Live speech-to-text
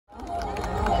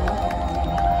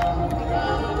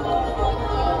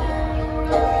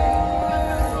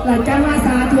หลังจากว่าส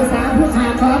าธุสาผู้ขา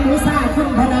ขอมุสาคุณ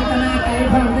พนักนาไก่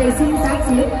พร้อมด้วยสิ่งศักดิ์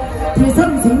สิทธิ์ที่ทร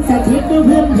งสิงสถิตอยู่เ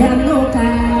พื่อนแผ่นโลก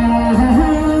า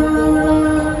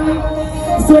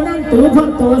ส่วนนั้นตู่พ้น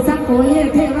ตู่สักโกเย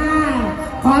เทวา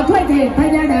ขอถ้วยเทพพ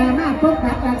ญานามาปก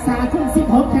ปักรักษาคุณ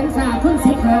16แผ่นษาคุณ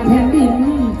15แผ่นดิน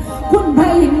คุณพระ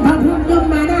อินทร์พระพุทธยม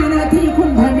มาหน้าที่คุณ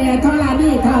พระเมธรณี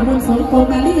ท้าบุญสงโก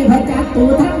มาลีพระจัตตุ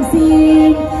ทั้งสี่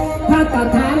พระต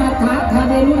ถาลัทธะทาเ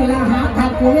วรุลาหะทั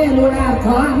กกุเวลุลาข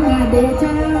ออำนาจเดช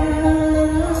ะ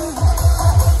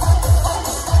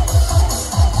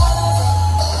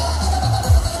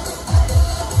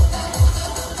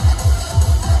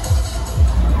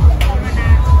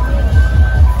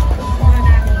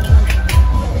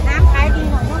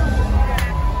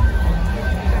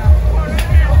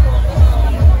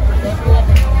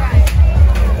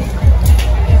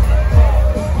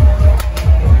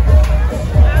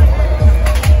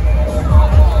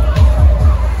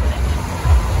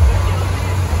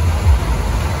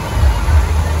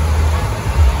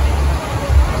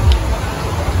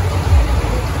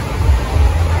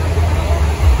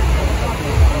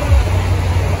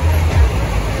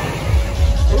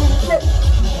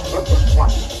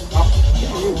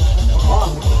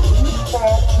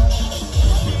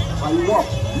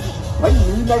ไม่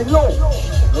มีในโลก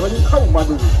เดินเข้ามา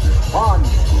ดูบ้าน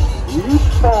ผี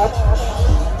ปอบ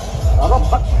สาร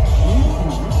พัดผี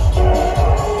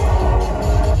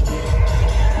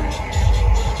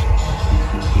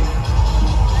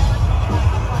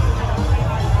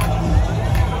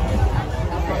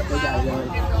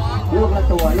ลูกละ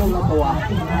ตัวเล่นไ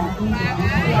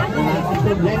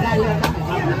ด้เลยครับ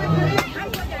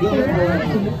ลูกละตัว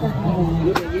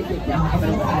ลูกละ20อย่างเป็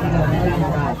นขายได้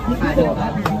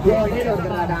โยนให้โดนก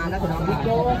ระดานนะคุณน้องพี่โ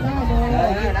ก้ได้เ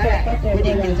ลยผู้ห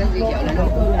ญิงเป็นเส้นสีเขียวนะลูก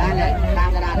ได้เลยตาม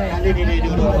กระดานดี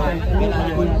ดู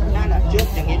นั่นแหละชุด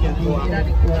อย่างนี้1ตัว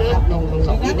ชุดลง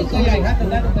2ตัวตัวใหญ่ครับอ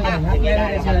ย่างนี้ได้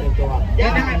ครับ1ตัวได้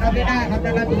ครับได้ครับได้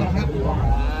ละตัวครับ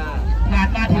งาน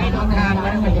มาที่น้องทางมั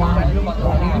นเป็นแบบลูกตั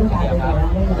วนี้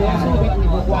ตัวสู้วิธี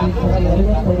กว้างตัวใหญ่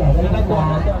ได้ตัว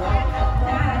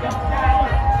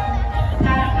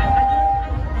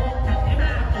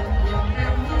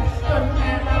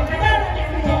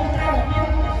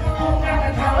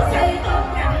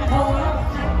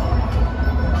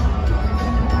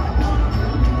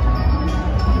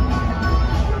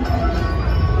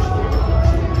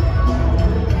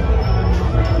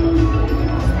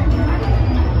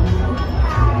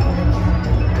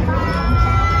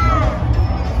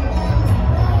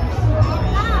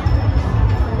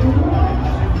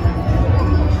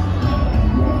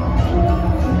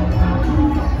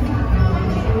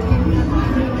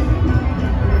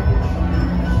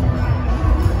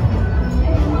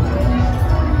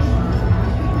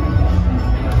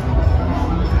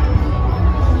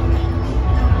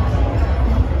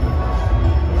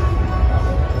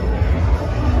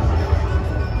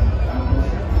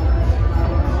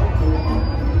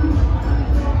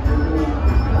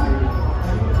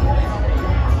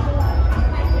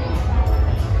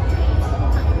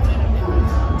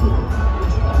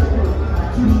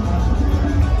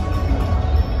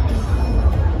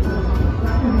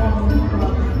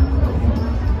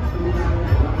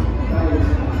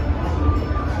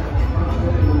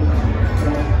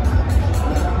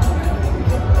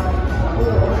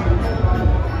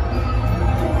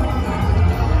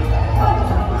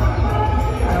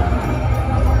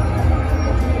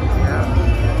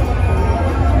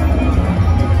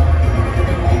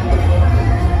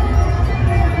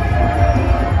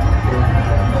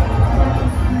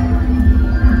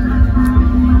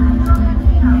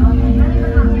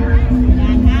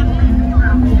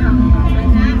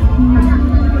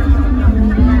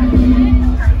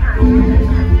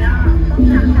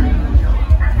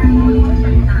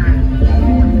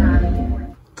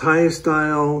Thai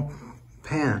style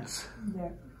pants.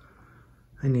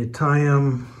 And you tie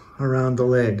them around the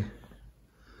leg.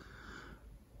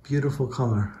 Beautiful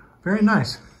color. Very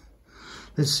nice.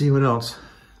 Let's see what else.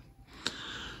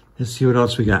 Let's see what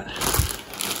else we got.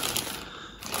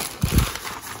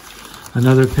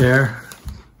 Another pair.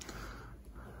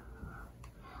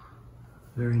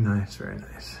 Very nice, very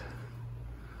nice.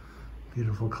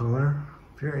 Beautiful color.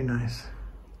 Very nice.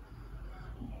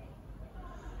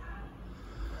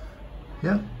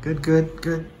 Yep,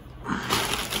 good.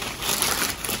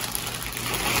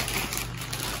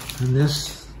 And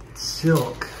this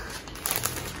silk,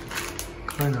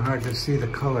 kind of hard to see the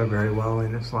color very well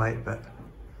in this light, but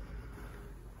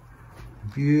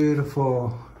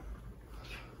beautiful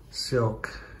silk.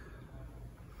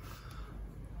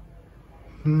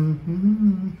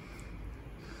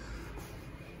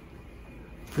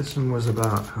 This one was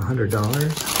about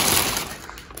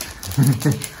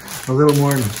 $100. A little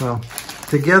more, well,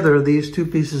 together these two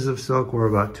pieces of silk were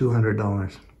about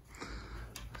 $200.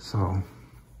 So,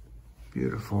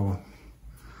 beautiful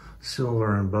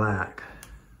silver and black.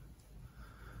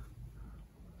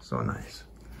 So nice.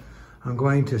 I'm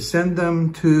going to send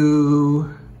them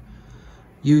to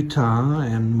Utah,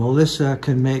 and Melissa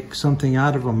can make something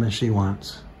out of them if she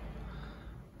wants.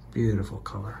 Beautiful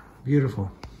color,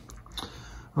 beautiful.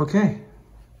 Okay,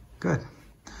 good.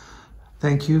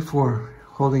 Thank you for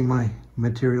holding my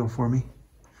material for me.